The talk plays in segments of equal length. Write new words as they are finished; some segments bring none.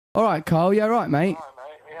All right, Carl. Yeah, all right, mate. Hi,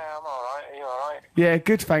 mate. Yeah, I'm all right. Are you all right? Yeah,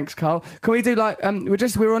 good. Thanks, Carl. Can we do like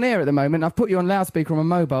we're on air at the moment. I've put you on loudspeaker on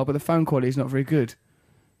my mobile, but the phone quality is not very good.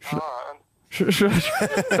 All right.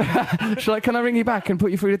 Can I ring you back and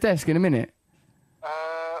put you through the desk in a minute?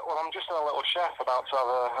 Well, I'm just a little chef about to have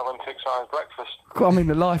a Olympic-sized breakfast. I mean,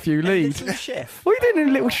 the life you lead. Little chef. What are you doing in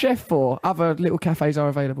a little chef for? Other little cafes are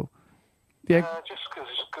available. Yeah. Just because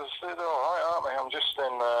they're all right, aren't they? I'm just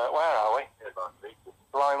in, where are we?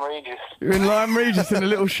 Lyme Regis. You're in Lyme Regis in a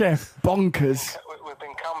little chef. Bonkers. We've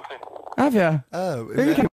been camping. Have you? Oh, Who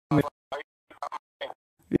you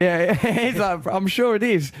Yeah, it's like, I'm sure it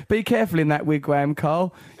is. Be careful in that wigwam,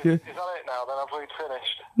 Carl. Is that it now, then? Have we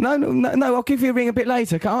finished? No, I'll give you a ring a bit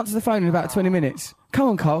later. Can I answer the phone in about 20 minutes? Come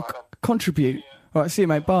on, Carl, contribute. All right, see you,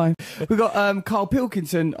 mate, bye. We've got Karl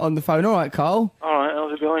Pilkington on the phone. All right, Carl? All right,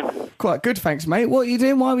 how's it going? Quite good, thanks, mate. What are you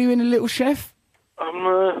doing? Why were you in a little chef?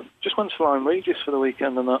 I'm just went to Lyme Regis for the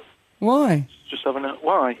weekend and that. Why? Just having a...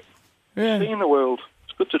 Why? Yeah. Seeing the world.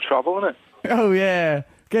 It's good to travel, isn't it? Oh, yeah.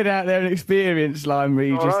 Get out there and experience Lyme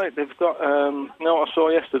Regis. All right, they've got... you know what I saw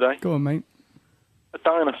yesterday? Go on, mate. A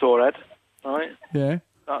dinosaur head, right? Yeah.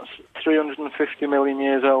 That's 350 million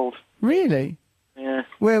years old. Really? Yeah.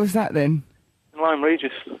 Where was that then? In Lyme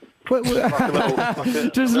Regis.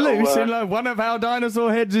 Just loose in like one of our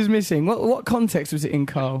dinosaur heads is missing. What context was it in,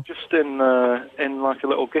 Carl? Just in like a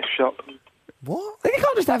little gift shop. what? You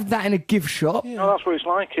can't just have that in a gift shop. No, that's what it's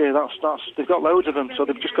like here. That's they've got loads of them, so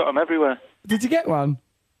they've just got them everywhere. Did you get one?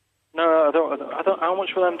 No, I don't. How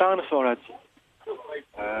much were them dinosaur heads?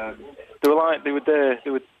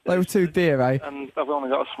 They were Too dear, eh? and I've only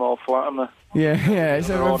got a small flat, and Yeah.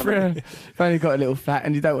 So you've only got a little flat,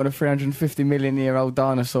 and you don't want a 350 million year old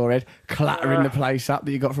dinosaur head clattering the place up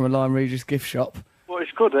that you got from a Lyme Regis gift shop. well,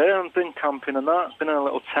 it's good here. I've been camping and that. Been in a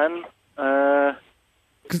little tent.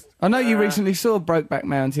 'Cause I know you recently saw Brokeback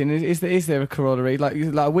Mountain. Is there a corollary? Like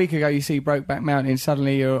a week ago, you see Brokeback Mountain.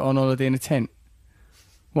 Suddenly, you're on holiday in a tent.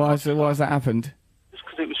 Why has that happened? Just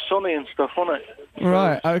because it was sunny and stuff, wasn't it?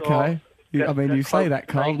 Right. So, Okay. You get say close that,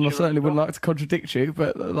 to Carl, and I nature certainly and wouldn't like to contradict you,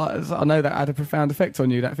 but I know that had a profound effect on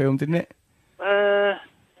you, that film, didn't it?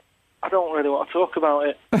 I don't really want to talk about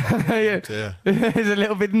it. Yeah. It's a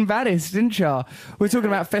little bit embarrassed, didn't you? We're talking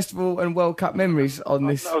about festival and World Cup memories on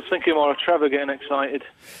this. I was thinking more of Trevor getting excited.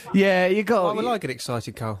 Yeah, you got... Why would I get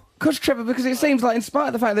excited, Carl? Because it seems like, in spite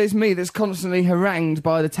of the fact that it's me that's constantly harangued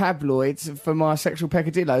by the tabloids for my sexual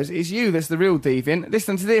peccadillos, it's you that's the real deviant.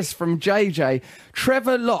 Listen to this from JJ.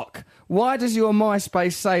 Trevor Locke, why does your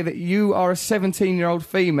MySpace say that you are a 17-year-old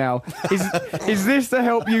female? Is this to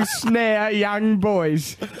help you snare young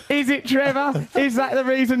boys? Is it, Trevor? Is that the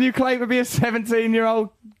reason you claim to be a 17-year-old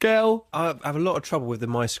girl? I have a lot of trouble with the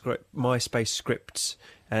MySpace scripts,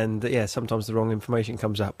 and sometimes the wrong information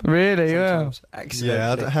comes up. Really? Sometimes,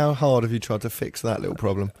 accidentally. Yeah, how hard have you tried to fix that little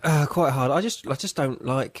problem? Quite hard. I just don't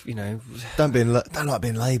like, Don't like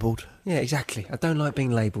being labelled. Yeah, exactly. I don't like being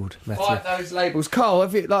labelled, Matthew. Like those labels. Carl,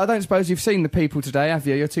 I don't suppose you've seen the people today, have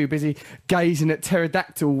you? You're too busy gazing at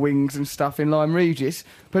pterodactyl wings and stuff in Lyme Regis.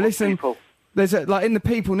 But listen, People? there's in the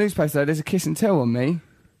People newspaper, there's a kiss and tell on me.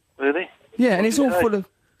 Really? Yeah, and it's did all you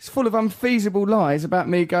say? full of unfeasible lies about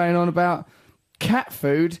me going on about cat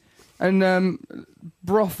food and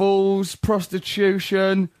brothels,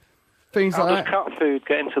 prostitution, things How like does that. cat food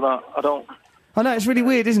get into that? I don't... I know, it's really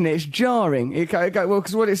weird, isn't it? It's jarring.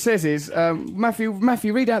 Because what it says is, Matthew,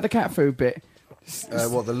 read out the cat food bit.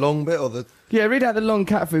 What, the long bit or the... Yeah, read out the long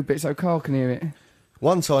cat food bit so Carl can hear it.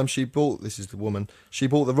 One time this is the woman, she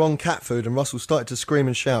bought the wrong cat food and Russell started to scream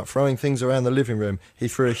and shout, throwing things around the living room. He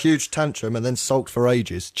threw a huge tantrum and then sulked for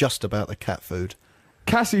ages, just about the cat food.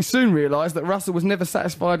 Cassie soon realised that Russell was never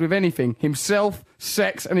satisfied with anything, himself,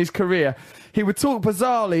 sex and his career. He would talk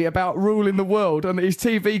bizarrely about ruling the world and that his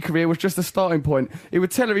TV career was just a starting point. He would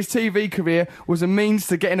tell her his TV career was a means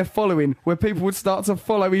to getting a following where people would start to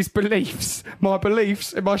follow his beliefs. My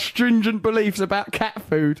beliefs and my stringent beliefs about cat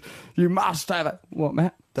food. You must have it. What,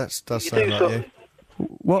 Matt? Does You sound do like sort you. of,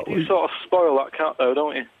 What? you sort of spoil that cat, though,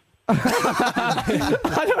 don't you?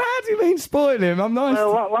 How do you mean spoil him? I'm nice.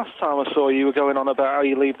 Well, last time I saw you were going on about how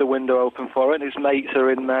you leave the window open for it and his mates are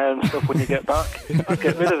in there and stuff when you get back. I'd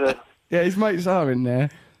get rid of it. Yeah, his mates are in there.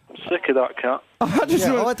 sick of that cat. I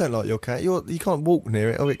don't like your cat. You can't walk near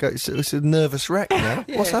it. It's a nervous wreck now.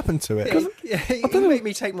 Yeah. What's happened to it? You made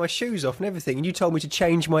me take my shoes off and everything, and you told me to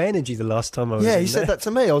change my energy the last time I was Yeah, in he said there. that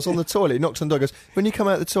to me. I was on the toilet. He knocked on the door. Goes, when you come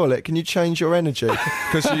out the toilet, can you change your energy?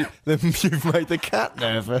 Because you've made the cat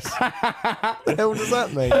nervous. The hell does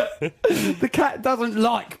that mean? The cat doesn't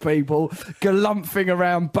like people galumphing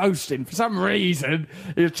around boasting. For some reason,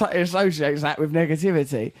 he associates that with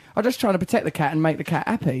negativity. I'm just trying to protect the cat and make the cat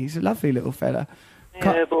happy. He's a lovely little fella.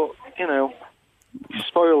 Yeah, but, you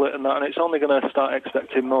spoil it and that, and it's only going to start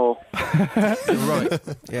expecting more. Right.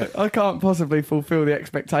 Yeah. I can't possibly fulfil the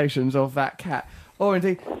expectations of that cat. Or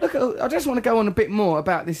indeed, look, I just want to go on a bit more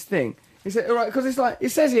about this thing. Is it all right? Because it's like it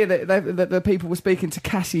says here that the people were speaking to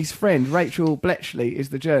Cassie's friend. Rachel Bletchley is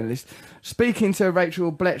the journalist. Speaking to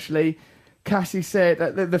Rachel Bletchley, Cassie said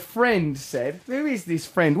that the friend said, "Who is this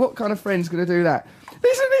friend? What kind of friend's going to do that?"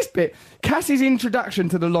 Listen to this bit. Cassie's introduction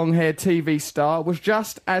to the long-haired TV star was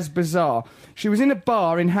just as bizarre. She was in a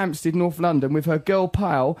bar in Hampstead, North London, with her girl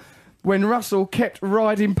pal when Russell kept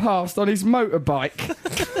riding past on his motorbike.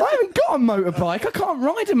 I haven't got a motorbike. I can't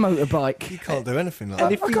ride a motorbike. You can't do anything like I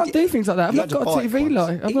that. can't do things like that. I've You not had got a a bike TV once.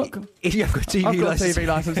 license. If you've got a TV I've got a license. TV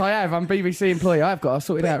licence. I have. I'm a BBC employee. I've got. I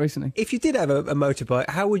sorted it out recently. If you did have a motorbike,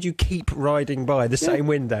 how would you keep riding by the same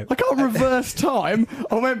window? I can't reverse time.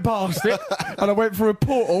 I went past it, and I went through a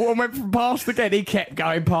portal, and went past again. He kept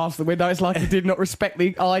going past the window. It's like he did not respect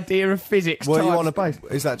the idea of physics, Well, time, you on space.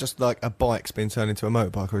 is that just like a bike's been turned into a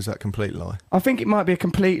motorbike, or is that a complete lie? I think it might be a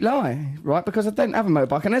complete lie, right? Because I don't have a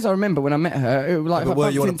motorbike, and as I remember when I met her, it was like But I were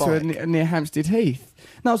bumped you on a into her bike? near Hampstead Heath.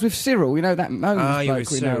 No, I was with Cyril. You know that Moans You were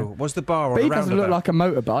bloke we know. Cyril. Was the bar on But a he doesn't look roundabout? like a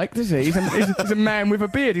motorbike, does he? He's a man with a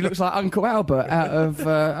beard. He looks like Uncle Albert out of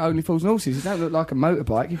Only Fools and Horses. He don't look like a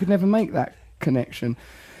motorbike. You could never make that connection,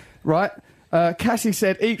 right? Cassie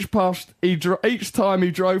said each time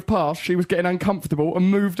he drove past, she was getting uncomfortable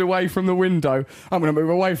and moved away from the window. I'm going to move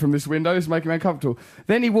away from this window. This is making me uncomfortable.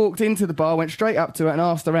 Then he walked into the bar, went straight up to her and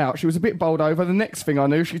asked her out. She was a bit bowled over. The next thing I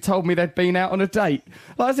knew, she told me they'd been out on a date.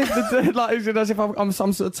 Like as if I'm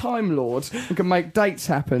some sort of time lord who can make dates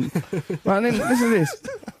happen. Right, and then listen to this.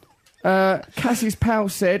 Cassie's pal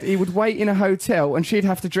said he would wait in a hotel and she'd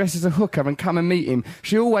have to dress as a hooker and come and meet him.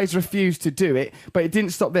 She always refused to do it, but it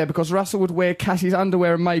didn't stop there because Russell would wear Cassie's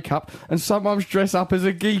underwear and makeup and sometimes dress up as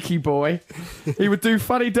a geeky boy. He would do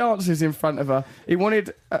funny dances in front of her. He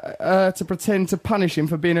wanted to pretend to punish him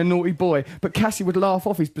for being a naughty boy, but Cassie would laugh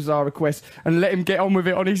off his bizarre request and let him get on with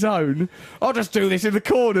it on his own. I'll just do this in the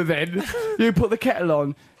corner then. You put the kettle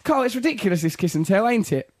on. Carl, it's ridiculous, this kiss and tell,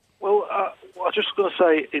 ain't it? Well, I was just going to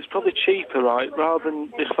say, it's probably cheaper, right? Rather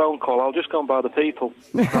than this phone call, I'll just go and buy the people.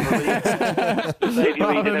 Save you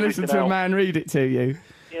Rather reading than listen everything to a out. man read it to you.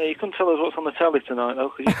 Yeah, you couldn't tell us what's on the telly tonight, though,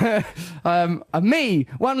 could you? Me,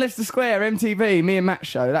 One Leicester Square, MTV, me and Matt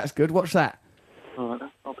show. That's good. Watch that. All right,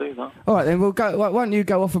 then, I'll do that. All right, then we'll go. Why don't you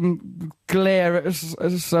go off and glare at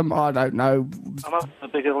some? I don't know. I'm having a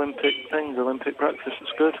big Olympic breakfast.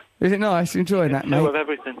 It's good. Is it nice? You enjoying that, Show mate? of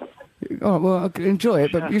everything. All right, well, enjoy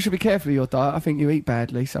it, but you should be careful of your diet. I think you eat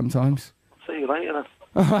badly sometimes. See you later, then.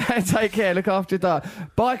 All right, take care. Look after your diet.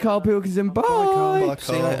 Bye, Karl Pilkington. Bye. Bye,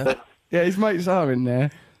 See you Carl. later. Yeah, his mates are in there.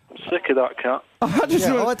 I'm sick of that cat.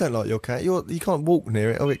 I don't like your cat. You can't walk near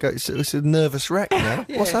it. It's a nervous wreck now.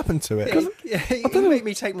 What's happened to it? You made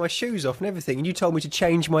me take my shoes off and everything, and you told me to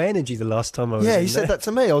change my energy the last time I was Yeah, in he said there. that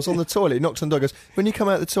to me. I was on the toilet. He knocked on the door. Goes, when you come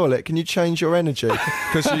out the toilet, can you change your energy?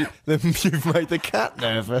 Because you've made the cat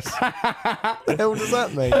nervous. The hell does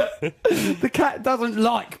that mean? The cat doesn't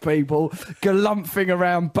like people galumphing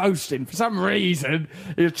around boasting. For some reason,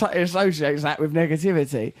 he associates that with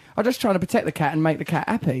negativity. I'm just trying to protect the cat and make the cat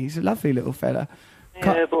happy. He's a lovely little fella.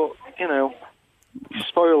 Yeah, but,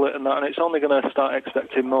 spoil it and that, and it's only going to start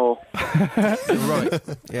expecting more. Right.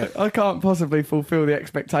 Yeah. I can't possibly fulfil the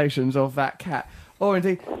expectations of that cat. Or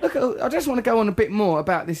indeed, look, I just want to go on a bit more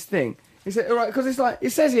about this thing. Is it all right? Because it's like it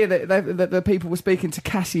says here that the people were speaking to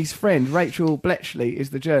Cassie's friend. Rachel Bletchley is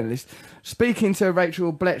the journalist. Speaking to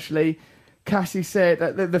Rachel Bletchley, Cassie said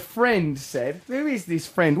that the friend said, "Who is this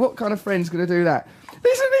friend? What kind of friend's going to do that?"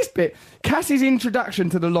 Listen to this bit. Cassie's introduction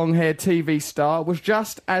to the long-haired TV star was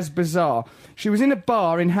just as bizarre. She was in a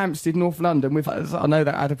bar in Hampstead, North London with... I know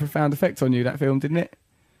that had a profound effect on you, that film, didn't it?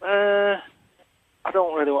 I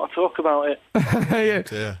don't really want to talk about it.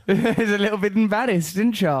 Yeah. It's a little bit embarrassed,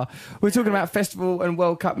 didn't you? We're talking about festival and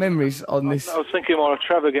World Cup memories on this. I was thinking more of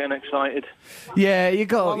Trevor getting excited. Yeah, you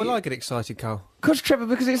got... Why would I get excited, Carl?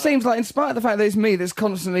 Because it seems like, in spite of the fact that it's me that's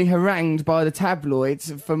constantly harangued by the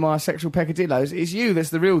tabloids for my sexual peccadillos, it's you that's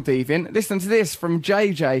the real deviant. Listen to this from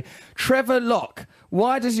JJ. Trevor Locke.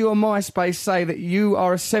 Why does your MySpace say that you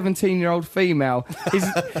are a 17-year-old female?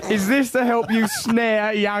 Is this to help you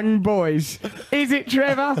snare young boys? Is it,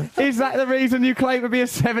 Trevor? Is that the reason you claim to be a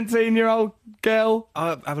 17-year-old girl?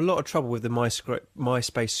 I have a lot of trouble with the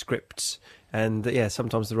MySpace scripts, and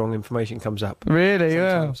sometimes the wrong information comes up. Really?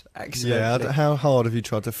 Sometimes, accidentally. Yeah, how hard have you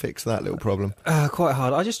tried to fix that little problem? Quite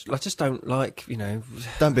hard. I just don't like,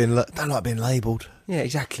 Don't like being labelled. Yeah,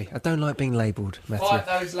 exactly. I don't like being labelled, Matthew. Like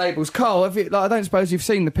those labels. Carl, I don't suppose you've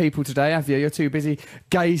seen the people today, have you? You're too busy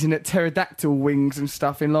gazing at pterodactyl wings and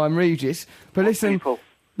stuff in Lyme Regis. But listen, People?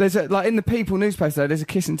 there's in the People newspaper, there's a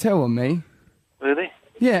kiss and tell on me. Really?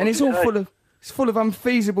 Yeah, and What it's did all you say? full of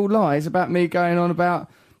unfeasible lies about me going on about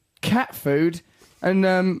cat food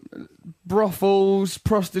and brothels,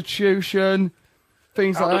 prostitution,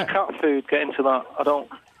 things How like does that. cat food get into that? I don't...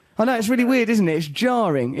 I know, it's really weird, isn't it? It's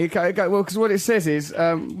jarring. Well, because what it says is,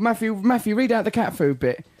 Matthew, read out the cat food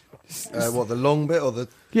bit. What, the long bit or the...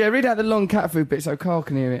 Yeah, read out the long cat food bit so Carl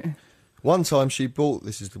can hear it. One time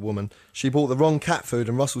this is the woman, she bought the wrong cat food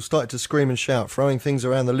and Russell started to scream and shout, throwing things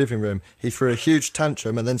around the living room. He threw a huge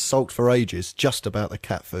tantrum and then sulked for ages, just about the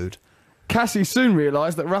cat food. Cassie soon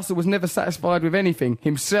realised that Russell was never satisfied with anything,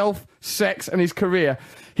 himself, sex and his career.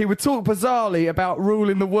 He would talk bizarrely about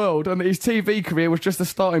ruling the world and that his TV career was just a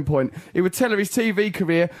starting point. He would tell her his TV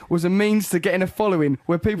career was a means to getting a following,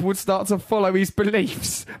 where people would start to follow his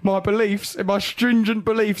beliefs. My beliefs, my stringent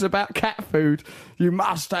beliefs about cat food. You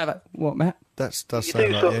must have it. What, Matt? That does You sound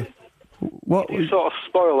do like sort you. What? You sort of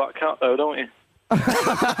spoil that cat, though, don't you?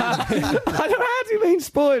 How do you mean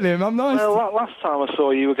spoil him? I'm nice. Well, last time I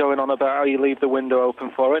saw you were going on about how you leave the window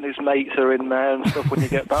open for it and his mates are in there and stuff when you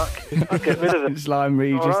get back. I'd get rid of them. It's Lyme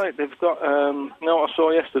Regis. All right, they've got, you know what I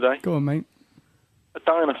saw yesterday? Go on, mate. A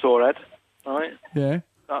dinosaur head, right? Yeah.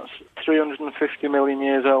 That's 350 million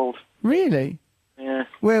years old. Really? Yeah.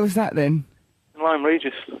 Where was that then? Lyme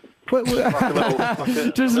Regis.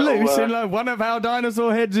 Just loose in like one of our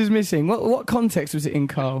dinosaur heads is missing. What context was it in,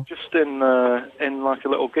 Carl? Just in like a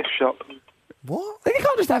little gift shop. What? You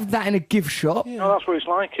can't just have that in a gift shop. No, that's what it's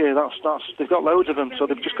like here. They've got loads of them, so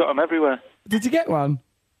they've just got them everywhere. Did you get one?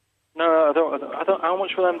 No, I don't. How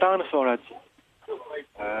much were them dinosaur heads?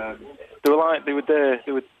 They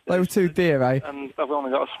were They were too dear, eh? and I've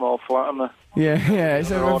only got a small flat, haven't I? Yeah.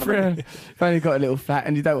 So They're you've only got a little flat,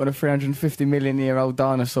 and you don't want a 350 million year old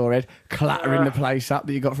dinosaur head clattering the place up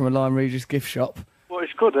that you got from a Lyme Regis gift shop. Well,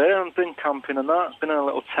 it's good here. I've been camping and that. Been in a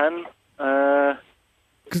little tent.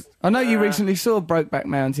 'Cause I know you recently saw Brokeback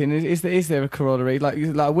Mountain. Is there a corollary? Like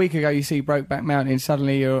a week ago, you see Brokeback Mountain.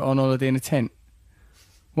 Suddenly, you're on holiday in a tent.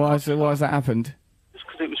 Why has that happened? Just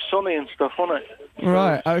because it was sunny and stuff, wasn't it?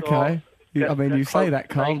 Right. So, Okay. You say that,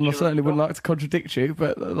 Carl, and I certainly wouldn't like to contradict you.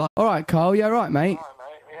 But all right, Carl. Yeah, right, mate. Hi,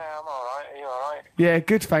 mate. Yeah, I'm all right. Are you all right? Yeah,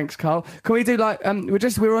 good. Thanks, Carl. Can we do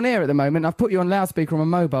we're on air at the moment. I've put you on loudspeaker on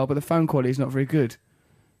my mobile, but the phone quality is not very good.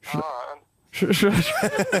 All right.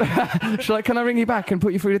 Can I ring you back and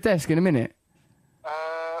put you through the desk in a minute?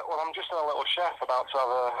 Well, I'm just a little chef about to have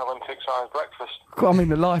a Olympic-sized breakfast. I mean,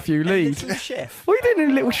 the life you lead. Little chef. What are you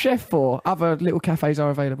doing a little chef for? Other little cafes are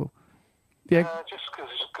available. Yeah. Just because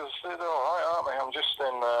they're all right, aren't they? I'm just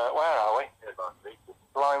in, where are we?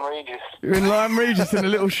 Lyme Regis. You're in Lyme Regis and a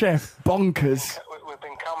little chef. Bonkers. We've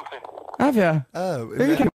been camping. Have you? Oh,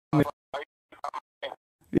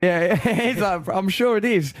 Yeah, it's like, I'm sure it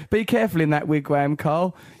is. Be careful in that wigwam,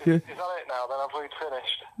 Carl. Is that it now, then? Have we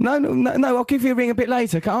finished? No, I'll give you a ring a bit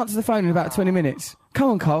later. Can I answer the phone in about 20 minutes? Come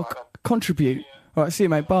on, Carl, contribute. All right, see you,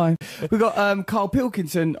 mate. Bye. We've got Karl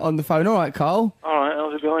Pilkington on the phone. All right, Carl. All right,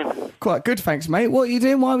 how's it going? Quite good, thanks, mate. What are you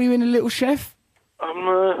doing? Why were you in a little chef?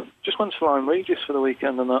 Just went to Lyme Regis for the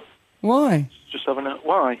weekend and that. Why? Just having a...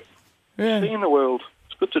 Why? Yeah. Seeing the world.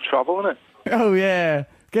 It's good to travel, isn't it? Oh, yeah.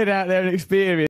 Get out there and experience.